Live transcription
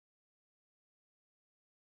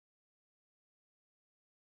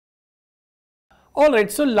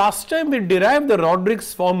Alright, so last time we derived the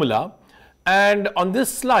Rodrigues formula, and on this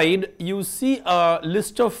slide you see a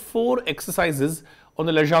list of 4 exercises on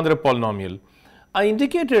the Legendre polynomial. I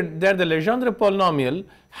indicated that the Legendre polynomial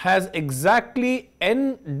has exactly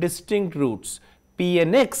n distinct roots.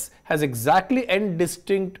 Pnx has exactly n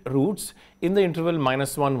distinct roots in the interval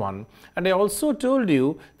 -1, 1. And I also told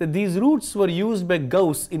you that these roots were used by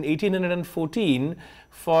Gauss in 1814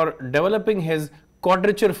 for developing his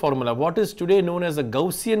quadrature formula, what is today known as a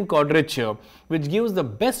Gaussian quadrature, which gives the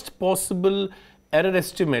best possible error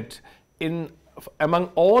estimate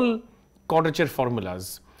among all quadrature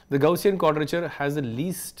formulas. The Gaussian quadrature has the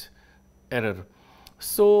least error.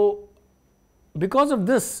 So, because of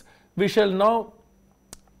this, we shall now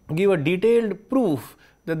give a detailed proof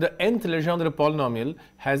that the nth Legendre polynomial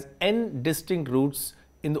has n distinct roots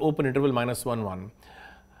in the open interval -1, 1.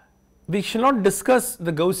 We shall not discuss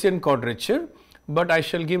the Gaussian quadrature, but I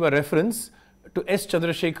shall give a reference to S.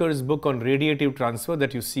 Chandrasekhar's book on radiative transfer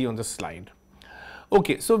that you see on the slide.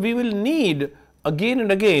 Okay, so we will need again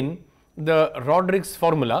and again the Rodrigues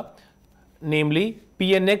formula, namely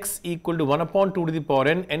Pnx equal to 1 upon 2 to the power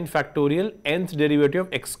n, n factorial, nth derivative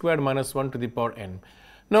of x squared minus 1 to the power n.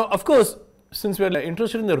 Now, of course, since we are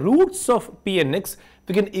interested in the roots of Pnx,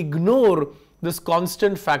 we can ignore this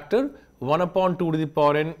constant factor 1 upon 2 to the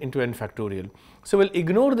power n into n factorial. So, we will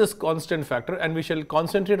ignore this constant factor and we shall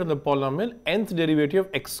concentrate on the polynomial nth derivative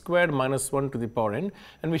of x squared minus 1 to the power n,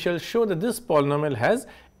 and we shall show that this polynomial has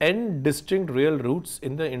n distinct real roots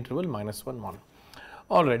in the interval -1, 1.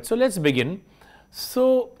 Alright, so let us begin.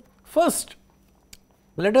 So, first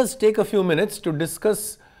let us take a few minutes to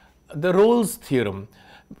discuss the Rolle's theorem.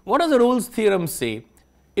 What does the Rolle's theorem say?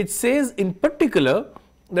 It says in particular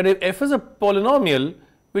that if f is a polynomial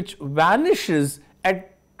which vanishes at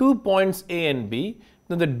 2 points a and b,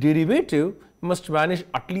 then the derivative must vanish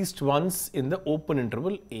at least once in the open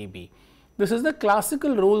interval a b. This is the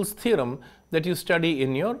classical Rolle's theorem that you study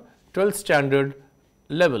in your 12th standard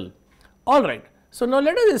level. Alright, so now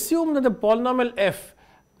let us assume that the polynomial f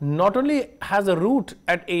not only has a root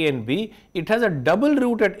at a and b, it has a double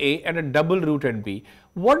root at a and a double root at b.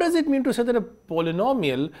 What does it mean to say that a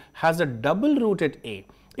polynomial has a double root at a?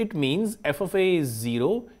 It means f of a is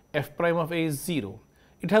 0, f prime of a is 0.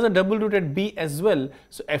 It has a double root at b as well,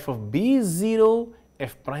 so f of b is 0,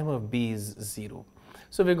 f prime of b is 0.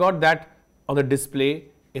 So, we got that on the display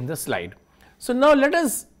in the slide. So, now let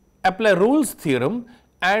us apply Rolle's theorem,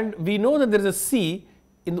 and we know that there is a c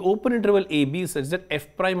in the open interval a b such that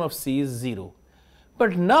f prime of c is 0.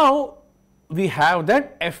 But now we have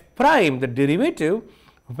that f prime, the derivative,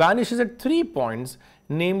 vanishes at 3 points,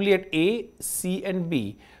 namely at a, c and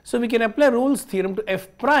b. So, we can apply Rolle's theorem to f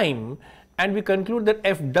prime, and we conclude that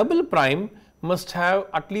f double prime must have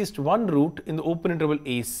at least one root in the open interval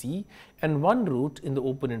AC and one root in the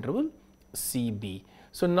open interval CB.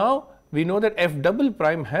 So, now we know that f double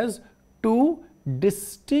prime has 2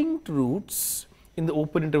 distinct roots in the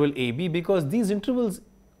open interval AB, because these intervals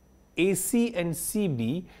AC and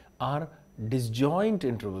CB are disjoint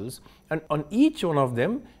intervals, and on each one of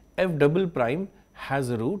them f double prime has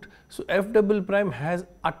a root. So, f double prime has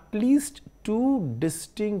at least 2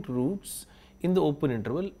 distinct roots in the open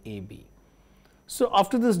interval AB. So,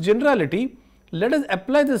 after this generality, let us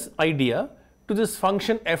apply this idea to this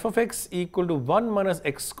function f of x equal to 1 minus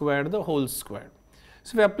x squared the whole squared.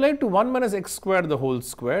 So, we apply it to 1 minus x squared the whole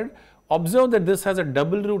squared. Observe that this has a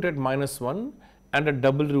double root at -1 and a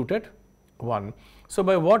double root at 1. So,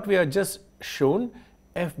 by what we have just shown,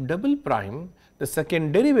 f double prime, the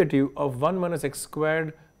second derivative of 1 minus x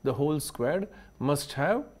squared the whole squared, must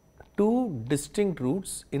have 2 distinct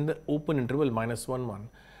roots in the open interval -1, 1.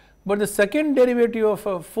 But the second derivative of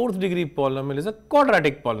a 4th degree polynomial is a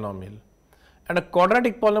quadratic polynomial, and a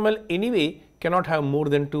quadratic polynomial anyway cannot have more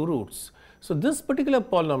than 2 roots. So, this particular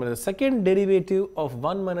polynomial, the second derivative of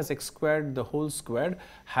 1 minus x squared the whole squared,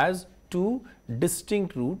 has 2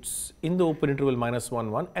 distinct roots in the open interval -1,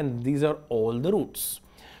 1, and these are all the roots.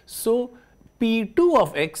 So, P2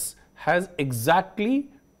 of x has exactly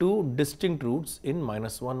 2 distinct roots in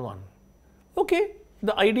 -1, 1. Okay,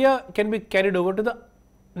 the idea can be carried over to the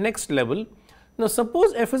next level. Now,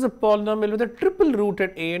 suppose f is a polynomial with a triple root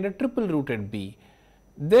at a and a triple root at b,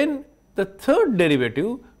 then the third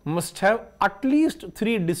derivative must have at least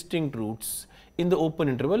 3 distinct roots in the open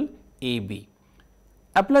interval a b.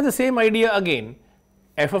 Apply the same idea again,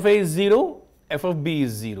 f of a is 0, f of b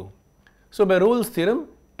is 0. So, by Rolle's theorem,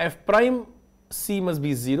 f prime c must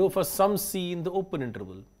be 0 for some c in the open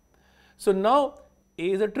interval. So, now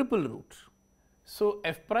a is a triple root. So,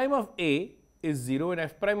 f prime of a is 0 and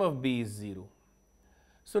f prime of b is 0.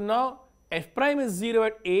 So, now f prime is 0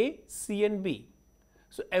 at a, c and b.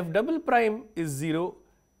 So f double prime is 0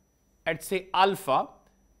 at say alpha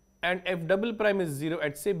and f double prime is 0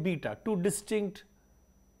 at say beta, two distinct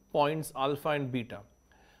points alpha and beta.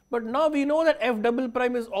 But now we know that f double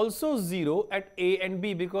prime is also 0 at a and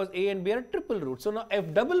b because a and b are triple roots. So now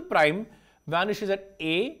f double prime vanishes at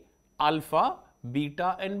a, alpha,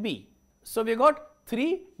 beta and b. So we got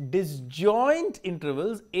three disjoint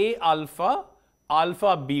intervals a alpha,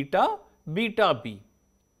 alpha beta, beta b.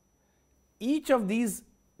 Each of these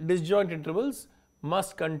disjoint intervals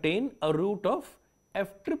must contain a root of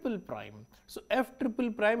f triple prime. So f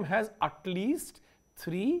triple prime has at least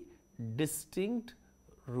three distinct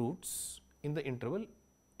roots in the interval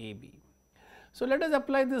AB. So let us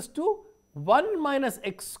apply this to 1 minus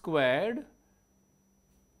x squared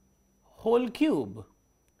whole cube.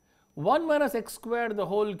 1 minus x squared the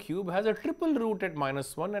whole cube has a triple root at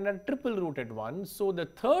minus 1 and a triple root at 1. So the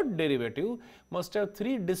third derivative must have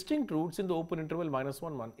three distinct roots in the open interval minus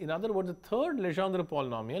 1, 1. In other words, the third Legendre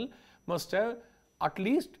polynomial must have at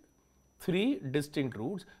least three distinct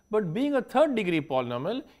roots, but being a third degree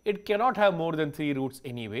polynomial, it cannot have more than three roots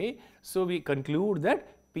anyway. So we conclude that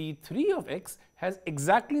P3 of x has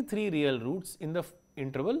exactly three real roots in the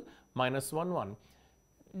interval minus 1, 1.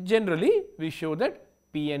 Generally, we show that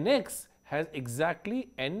Pnx has exactly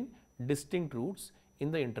n distinct roots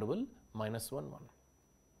in the interval minus 1, 1.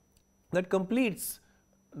 That completes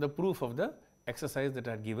the proof of the exercise that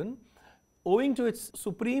I had given. Owing to its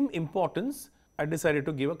supreme importance, I decided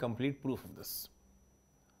to give a complete proof of this.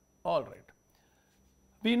 All right.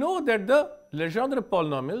 We know that the Legendre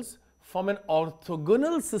polynomials form an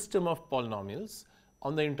orthogonal system of polynomials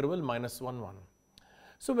on the interval minus 1, 1.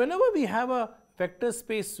 So whenever we have a vector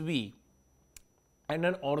space V and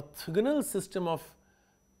an orthogonal system of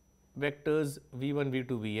vectors v1, v2,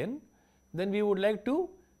 vn, then we would like to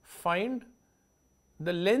find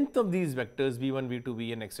the length of these vectors v1, v2,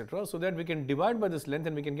 vn, etc. so that we can divide by this length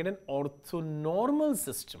and we can get an orthonormal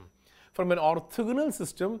system. From an orthogonal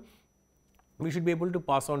system, we should be able to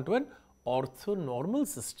pass on to an orthonormal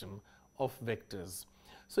system of vectors.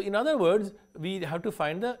 So in other words, we have to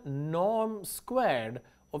find the norm squared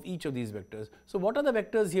of each of these vectors. So what are the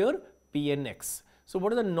vectors here? Pnx. So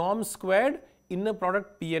what is the norm squared? Inner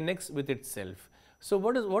product Pnx with itself. So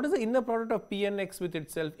what is the inner product of Pnx with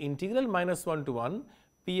itself? Integral minus 1 to 1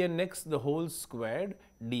 Pnx the whole squared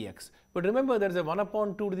dx. But remember, there is a 1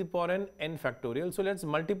 upon 2 to the power n n factorial. So let's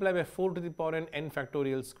multiply by 4 to the power n n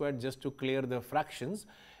factorial squared just to clear the fractions.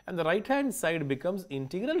 And the right hand side becomes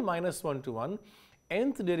integral minus 1 to 1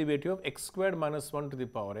 nth derivative of x squared minus 1 to the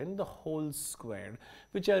power n the whole squared,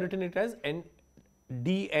 which I have written it as n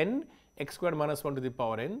dn x squared minus 1 to the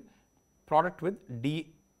power n product with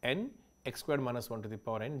dn x squared minus 1 to the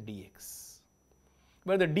power n dx,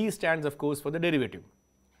 where the d stands of course for the derivative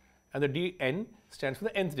and the dn stands for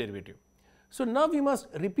the nth derivative. So now we must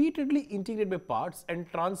repeatedly integrate by parts and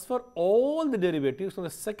transfer all the derivatives from the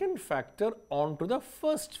second factor onto the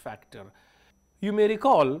first factor. You may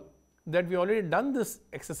recall that we already done this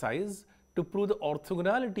exercise to prove the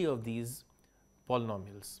orthogonality of these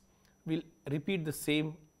polynomials. We'll repeat the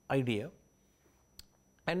same idea.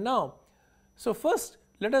 And now, so first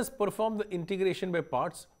let us perform the integration by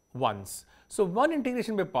parts once. So one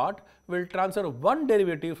integration by part will transfer one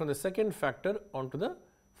derivative from the second factor onto the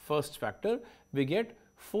first factor. We get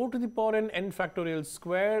 4 to the power n n factorial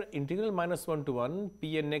square integral minus 1 to 1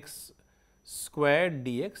 Pnx squared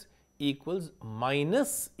dx equals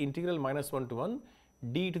minus integral minus 1 to 1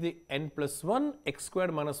 d to the n plus 1 x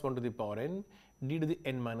squared minus 1 to the power n d to the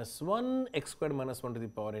n minus 1 x squared minus 1 to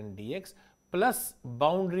the power n dx plus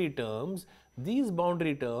boundary terms. These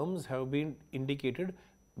boundary terms have been indicated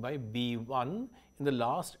by B1 in the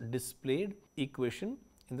last displayed equation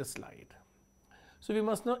in the slide. So we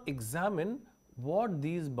must now examine what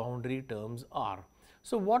these boundary terms are.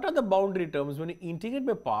 So what are the boundary terms? When you integrate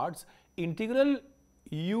by parts, integral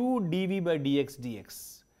u dv by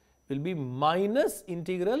dx will be minus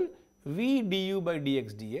integral v du by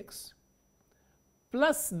dx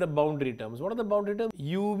plus the boundary terms. What are the boundary terms?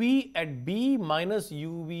 uv at b minus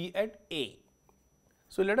uv at a.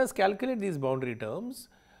 So let us calculate these boundary terms.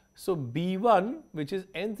 So b1, which is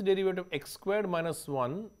nth derivative of x squared minus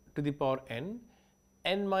 1 to the power n,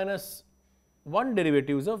 n minus 1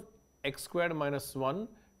 derivatives of x squared minus 1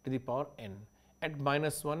 to the power n at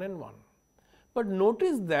minus 1 and 1. But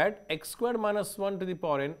notice that x squared minus 1 to the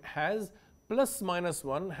power n has plus minus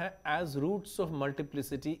 1 as roots of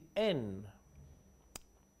multiplicity n.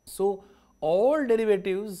 So all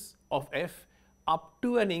derivatives of f up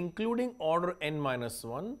to and including order n minus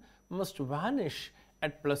 1 must vanish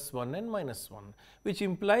at plus 1 and minus 1, which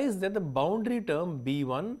implies that the boundary term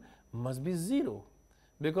b1 must be 0,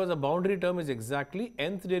 because the boundary term is exactly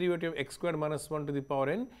nth derivative of x squared minus 1 to the power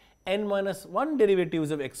n minus 1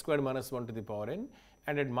 derivatives of x squared minus 1 to the power n,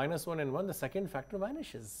 and at minus 1 and 1 the second factor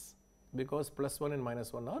vanishes because plus 1 and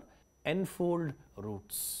minus 1 are n-fold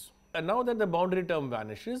roots. And now that the boundary term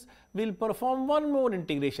vanishes, we will perform one more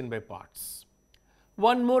integration by parts.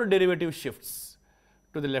 One more derivative shifts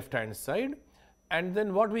to the left hand side, and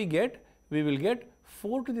then what we get? We will get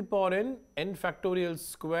 4 to the power n factorial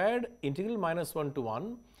squared integral minus 1 to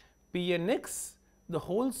 1 Pnx the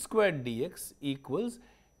whole squared dx equals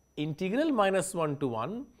integral minus 1 to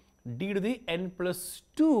 1 d to the n plus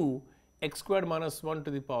 2 x squared minus 1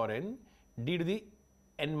 to the power n d to the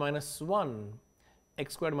n minus 1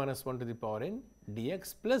 x squared minus 1 to the power n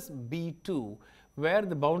dx plus b2, where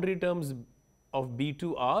the boundary terms of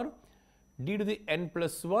b2 are d to the n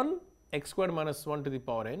plus 1 x squared minus 1 to the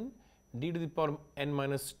power n d to the power n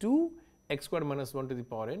minus 2 x squared minus 1 to the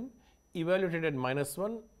power n, evaluated at minus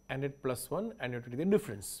 1 and at plus 1, and you have to take the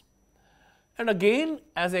difference. And again,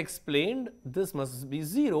 as I explained, this must be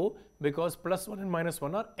 0 because plus 1 and minus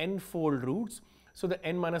 1 are n-fold roots. So, the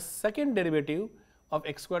n minus second derivative of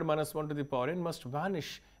x squared minus 1 to the power n must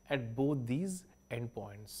vanish at both these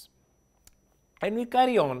endpoints. And we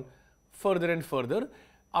carry on further and further.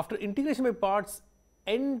 After integration by parts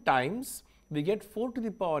n times, we get 4 to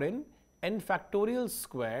the power n factorial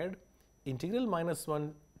squared integral minus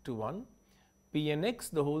 1 to 1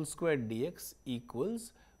 Pnx the whole squared dx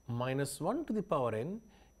equals minus 1 to the power n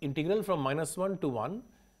integral from minus 1 to 1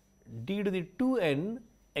 d to the 2n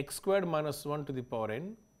x squared minus 1 to the power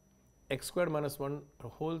n x squared minus 1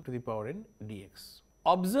 whole to the power n dx.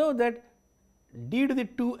 Observe that d to the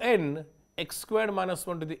 2n x squared minus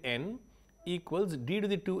 1 to the n equals d to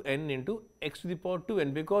the 2n into x to the power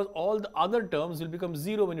 2n, because all the other terms will become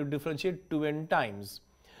 0 when you differentiate 2n times,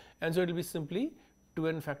 and so it will be simply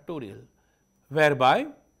 2n factorial, whereby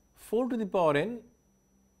 4 to the power n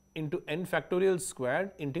into n factorial squared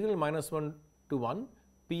integral minus 1 to 1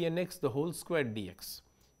 Pnx the whole squared dx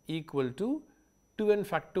equal to 2n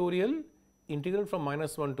factorial integral from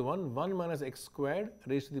minus 1 to 1 minus x squared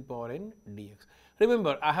raised to the power n dx.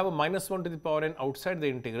 Remember, I have a minus 1 to the power n outside the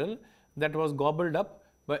integral that was gobbled up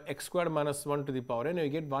by x squared minus 1 to the power n, and you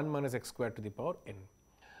get 1 minus x squared to the power n.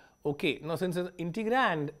 Okay, now since the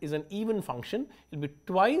integrand is an even function, it will be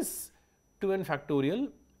twice 2n factorial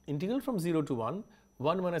integral from 0 to 1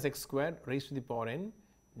 minus x squared raised to the power n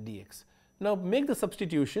dx. Now make the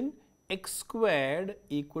substitution x squared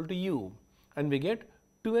equal to u, and we get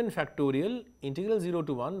 2n factorial integral 0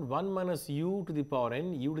 to 1 minus u to the power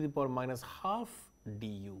n u to the power minus half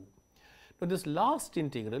du. Now this last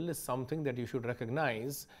integral is something that you should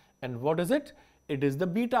recognize, and what is it? It is the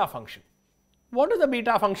beta function. What is the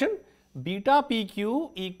beta function? Beta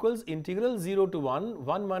pq equals integral 0 to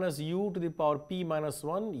 1 minus u to the power p minus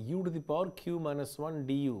 1 u to the power q minus 1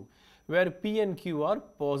 du, where p and q are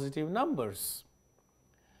positive numbers.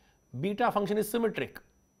 Beta function is symmetric.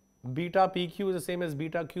 Beta pq is the same as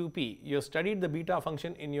beta qp. You have studied the beta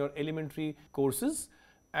function in your elementary courses,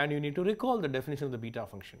 and you need to recall the definition of the beta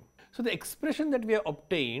function. So the expression that we have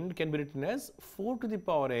obtained can be written as 4 to the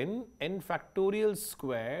power n factorial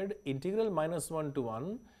squared integral minus 1 to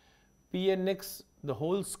 1 Pnx the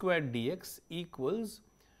whole squared dx equals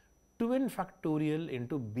 2n factorial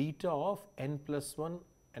into beta of n plus 1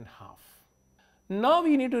 and half. Now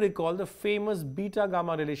we need to recall the famous beta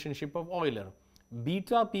gamma relationship of Euler.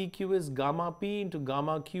 Beta pq is gamma p into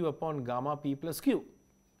gamma q upon gamma p plus q.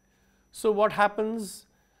 So what happens?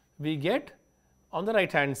 We get on the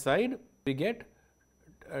right hand side, we get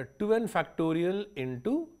 2n factorial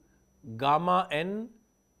into gamma n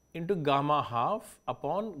into gamma half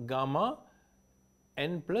upon gamma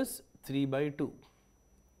n plus 3 by 2.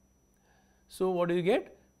 So what do you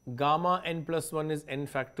get? Gamma n plus 1 is n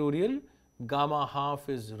factorial, gamma half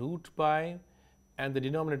is root pi, and the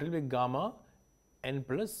denominator will be gamma n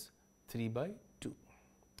plus 3 by 2.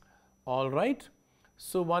 All right.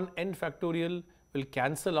 So 1 n factorial will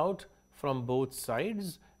cancel out from both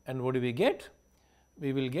sides, and what do we get?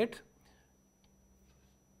 We will get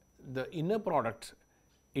the inner product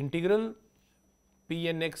integral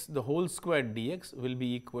Pnx the whole squared dx will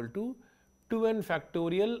be equal to 2n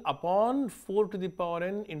factorial upon 4 to the power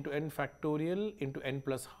n into n factorial into n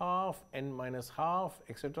plus half, n minus half,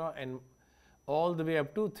 etc., and all the way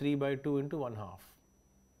up to 3 by 2 into 1 half.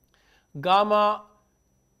 Gamma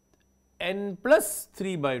n plus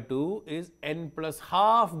 3 by 2 is n plus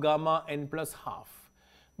half gamma n plus half.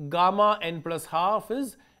 Gamma n plus half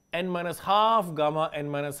is n minus half gamma n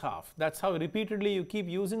minus half. That's how repeatedly you keep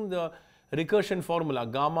using the recursion formula,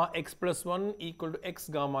 gamma x plus 1 equal to x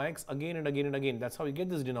gamma x again and again and again. That's how you get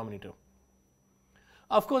this denominator.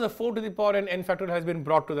 Of course, the 4 to the power n factorial has been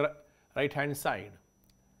brought to the right hand side.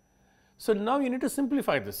 So now you need to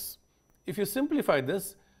simplify this. If you simplify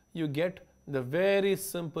this, you get the very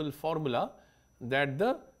simple formula that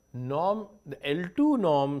the norm, the L2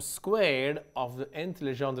 norm squared of the nth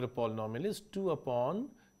Legendre polynomial is 2 upon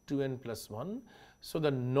 2n plus 1. So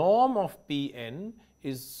the norm of Pn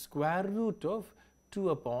is square root of 2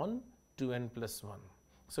 upon 2n plus 1.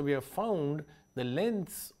 So we have found the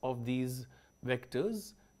lengths of these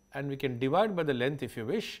vectors, and we can divide by the length if you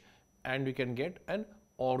wish, and we can get an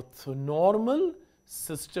orthonormal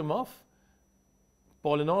system of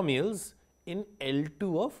polynomials in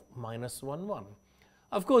L2 of minus 1, 1.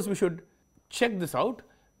 Of course, we should check this out.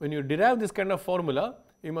 When you derive this kind of formula,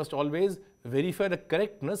 you must always verify the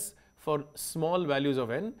correctness for small values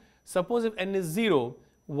of n. Suppose if n is 0,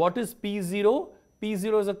 what is P0?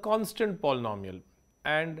 P0 is a constant polynomial,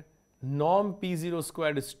 and norm P0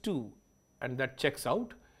 squared is 2, and that checks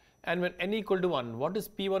out. And when n equal to 1, what is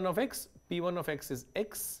P1 of x? P1 of x is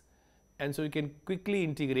x, and so you can quickly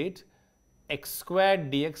integrate x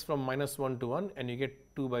squared dx from minus 1 to 1, and you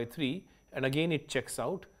get 2 by 3, and again it checks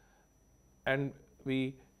out, and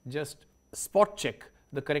we just spot check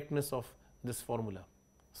the correctness of this formula.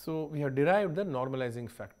 So we have derived the normalizing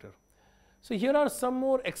factor. So here are some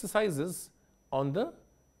more exercises on the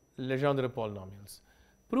Legendre polynomials.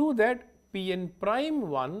 Prove that Pn prime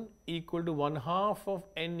 1 equal to 1/2 of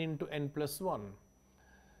n into n plus 1.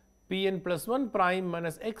 Pn plus 1 prime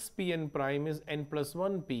minus x Pn prime is n plus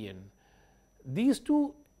 1 Pn. These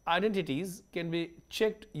two identities can be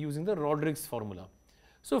checked using the Rodrigues formula.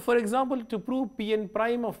 So for example, to prove Pn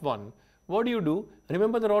prime of 1, what do?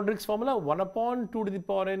 Remember the Rodrigues formula, 1 upon 2 to the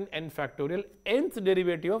power n n factorial, nth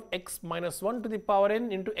derivative of x minus 1 to the power n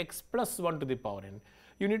into x plus 1 to the power n.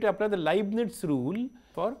 You need to apply the Leibniz rule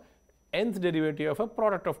for nth derivative of a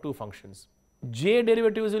product of two functions. J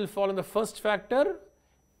derivatives will fall on the first factor,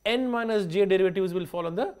 n minus j derivatives will fall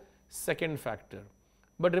on the second factor.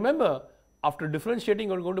 But remember, after differentiating,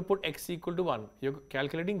 you are going to put x equal to 1. You are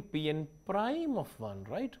calculating Pn prime of 1,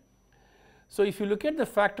 right? So if you look at the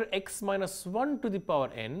factor x minus 1 to the power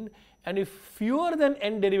n, and if fewer than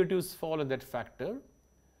n derivatives fall on that factor,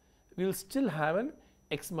 we will still have an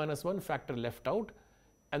x minus 1 factor left out,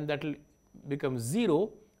 and that will become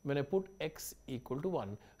 0 when I put x equal to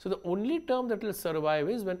 1. So the only term that will survive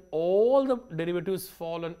is when all the derivatives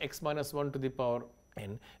fall on x minus 1 to the power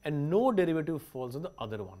n and no derivative falls on the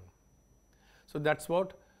other one. So that's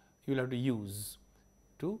what you will have to use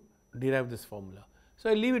to derive this formula. So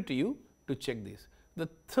I leave it to you to check this. The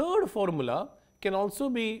third formula can also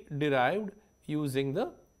be derived using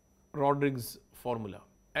the Rodrigues formula.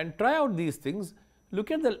 And try out these things. Look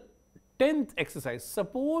at the 10th exercise.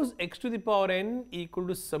 Suppose x to the power n equal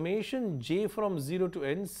to summation j from 0 to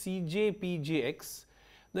n cj pjx,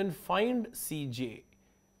 then find cj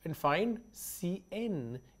and find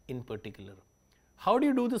cn in particular. How do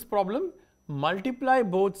you do this problem? Multiply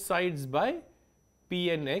both sides by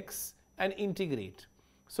pnx and integrate.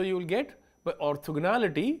 So you will get, by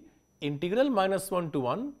orthogonality, integral minus 1 to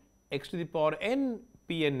 1 x to the power n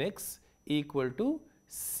pnx equal to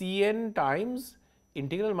cn times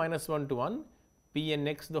integral minus 1 to 1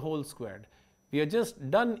 pnx the whole squared. We have just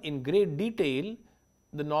done in great detail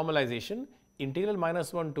the normalization. Integral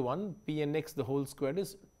minus 1 to 1 pnx the whole squared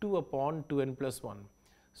is 2 upon 2n plus 1.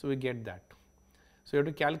 So we get that. So you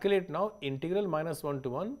have to calculate now integral minus 1 to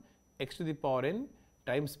 1 x to the power n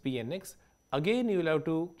times pnx. Again you will have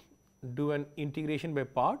to do an integration by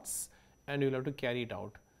parts, and you will have to carry it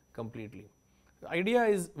out completely. The idea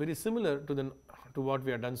is very similar to what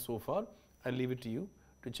we have done so far. I'll leave it to you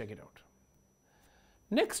to check it out.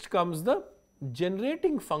 Next comes the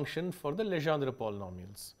generating function for the Legendre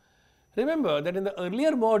polynomials. Remember that in the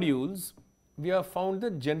earlier modules, we have found the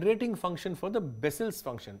generating function for the Bessel's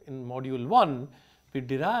function. In module 1, we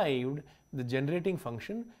derived the generating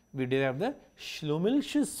function, we derived the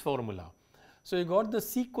Schlumilch's formula. So you got the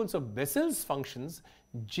sequence of Bessel's functions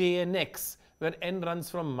j and x, where n runs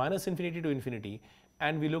from minus infinity to infinity,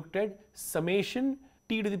 and we looked at summation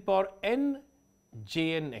t to the power n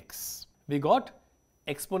j n x. We got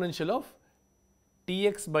exponential of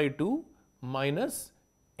tx by 2 minus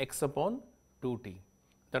x upon 2t.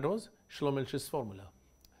 That was Schlumilch's formula.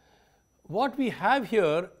 What we have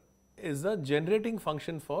here is the generating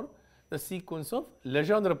function for the sequence of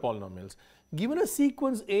Legendre polynomials. Given a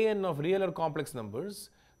sequence an of real or complex numbers,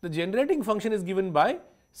 the generating function is given by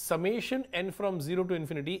summation n from 0 to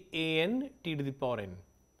infinity an t to the power n.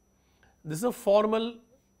 This is a formal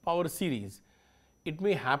power series. It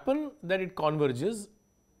may happen that it converges.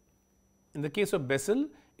 In the case of Bessel,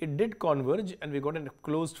 it did converge and we got a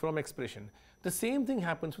closed form expression. The same thing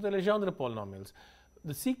happens with the Legendre polynomials.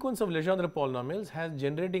 The sequence of Legendre polynomials has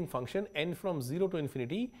generating function n from 0 to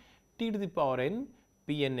infinity t to the power n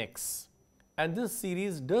pnx, and this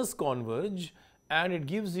series does converge and it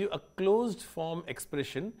gives you a closed form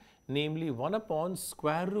expression, namely 1 upon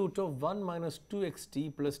square root of 1 minus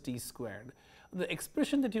 2xt plus t squared. The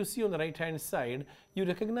expression that you see on the right hand side you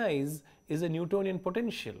recognize is a Newtonian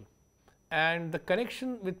potential, and the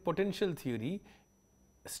connection with potential theory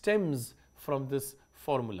stems from this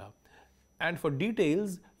formula. And for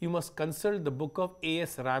details you must consult the book of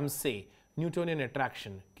A.S. Ramsay, Newtonian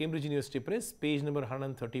Attraction, Cambridge University Press, page number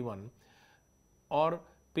 131, or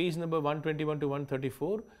page number 121 to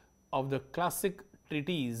 134 of the classic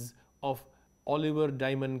treatise of Oliver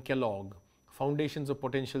Diamond Kellogg, Foundations of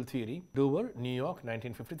Potential Theory, Dover, New York,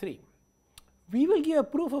 1953. We will give a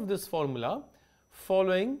proof of this formula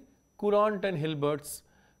following Courant and Hilbert's,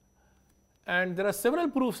 and there are several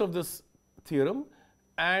proofs of this theorem,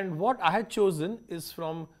 and what I had chosen is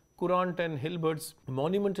from Courant and Hilbert's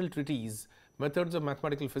monumental treatise, Methods of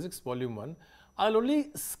Mathematical Physics, Volume 1. I'll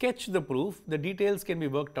only sketch the proof, the details can be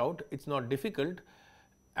worked out, it's not difficult.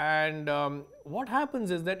 And what happens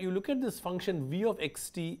is that you look at this function v of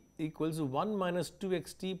xt equals 1 minus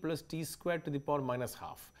 2xt plus t squared to the power minus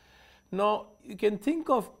half. Now you can think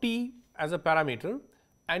of t as a parameter,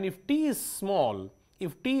 and if t is small,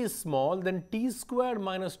 then t squared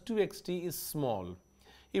minus 2xt is small.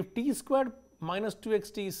 If t squared minus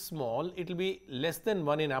 2xt is small, it will be less than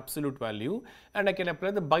 1 in absolute value, and I can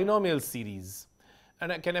apply the binomial series.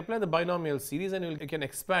 And you can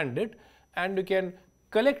expand it, and you can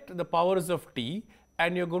collect the powers of t,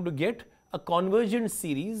 and you are going to get a convergent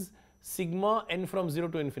series sigma n from 0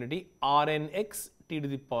 to infinity Rnx t to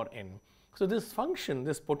the power n. So this function,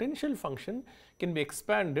 this potential function, can be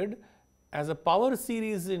expanded as a power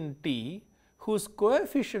series in t whose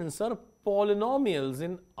coefficients are polynomials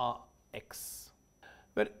in Rx,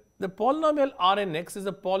 where the polynomial Rnx is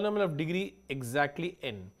a polynomial of degree exactly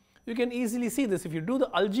n. You can easily see this if you do the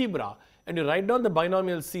algebra and you write down the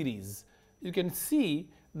binomial series. You can see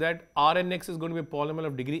that Rnx is going to be a polynomial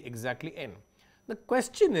of degree exactly n. The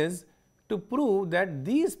question is to prove that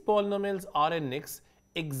these polynomials Rnx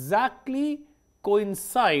exactly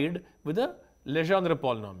coincide with the Legendre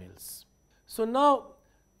polynomials. So now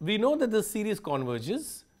we know that the series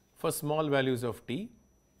converges for small values of t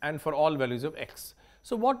and for all values of x.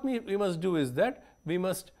 So what we must do is that we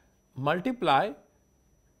must multiply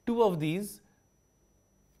two of these,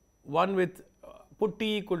 one with put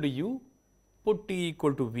t equal to u, put t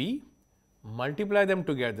equal to v, multiply them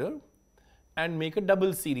together and make a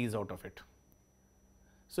double series out of it.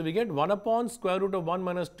 So we get 1 upon square root of 1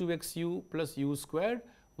 minus 2xu plus u squared,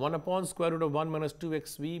 1 upon square root of 1 minus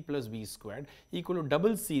 2xv plus v squared equal to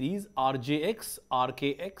double series rjx,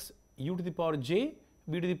 rkx, u to the power j,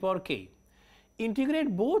 v to the power k.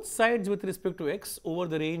 Integrate both sides with respect to x over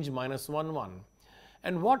the range minus 1, 1.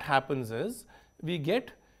 And what happens is we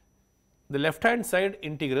get the left hand side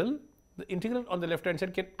integral. The integral on the left hand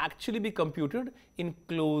side can actually be computed in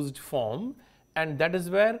closed form, and that is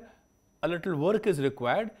where a little work is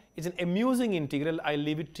required. It's an amusing integral, I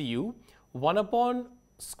leave it to you. 1 upon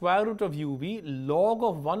square root of uv log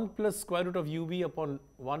of 1 plus square root of uv upon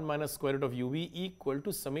 1 minus square root of uv equal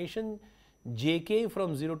to summation jk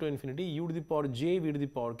from 0 to infinity u to the power j v to the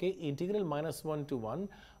power k integral minus 1 to 1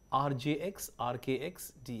 rjx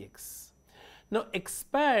rkx dx. Now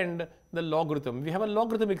expand the logarithm. We have a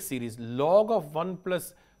logarithmic series, log of 1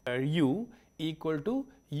 plus u equal to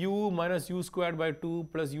u minus u squared by 2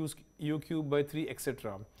 plus u cubed by 3,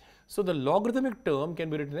 etc. So the logarithmic term can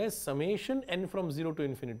be written as summation n from 0 to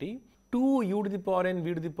infinity 2 u to the power n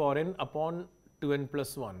v to the power n upon 2n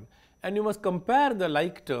plus 1. And you must compare the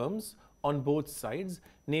like terms on both sides,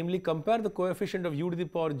 namely compare the coefficient of u to the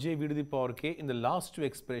power j v to the power k in the last two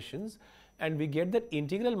expressions, and we get that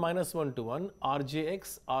integral minus 1 to 1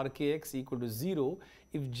 rjx rkx equal to 0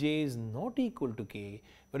 if j is not equal to k,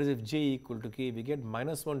 whereas if j equal to k we get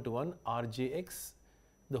minus 1 to 1 rjx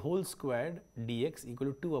the whole squared dx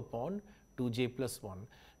equal to 2 upon 2j plus 1.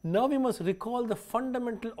 Now we must recall the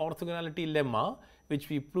fundamental orthogonality lemma which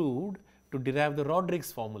we proved to derive the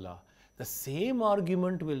Rodrigues formula. The same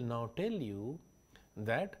argument will now tell you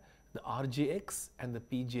that the rjx and the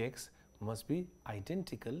pjx must be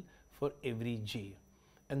identical for every j,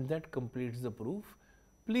 and that completes the proof.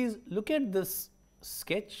 Please look at this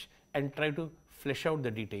sketch and try to flesh out the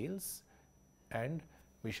details, and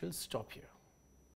we shall stop here.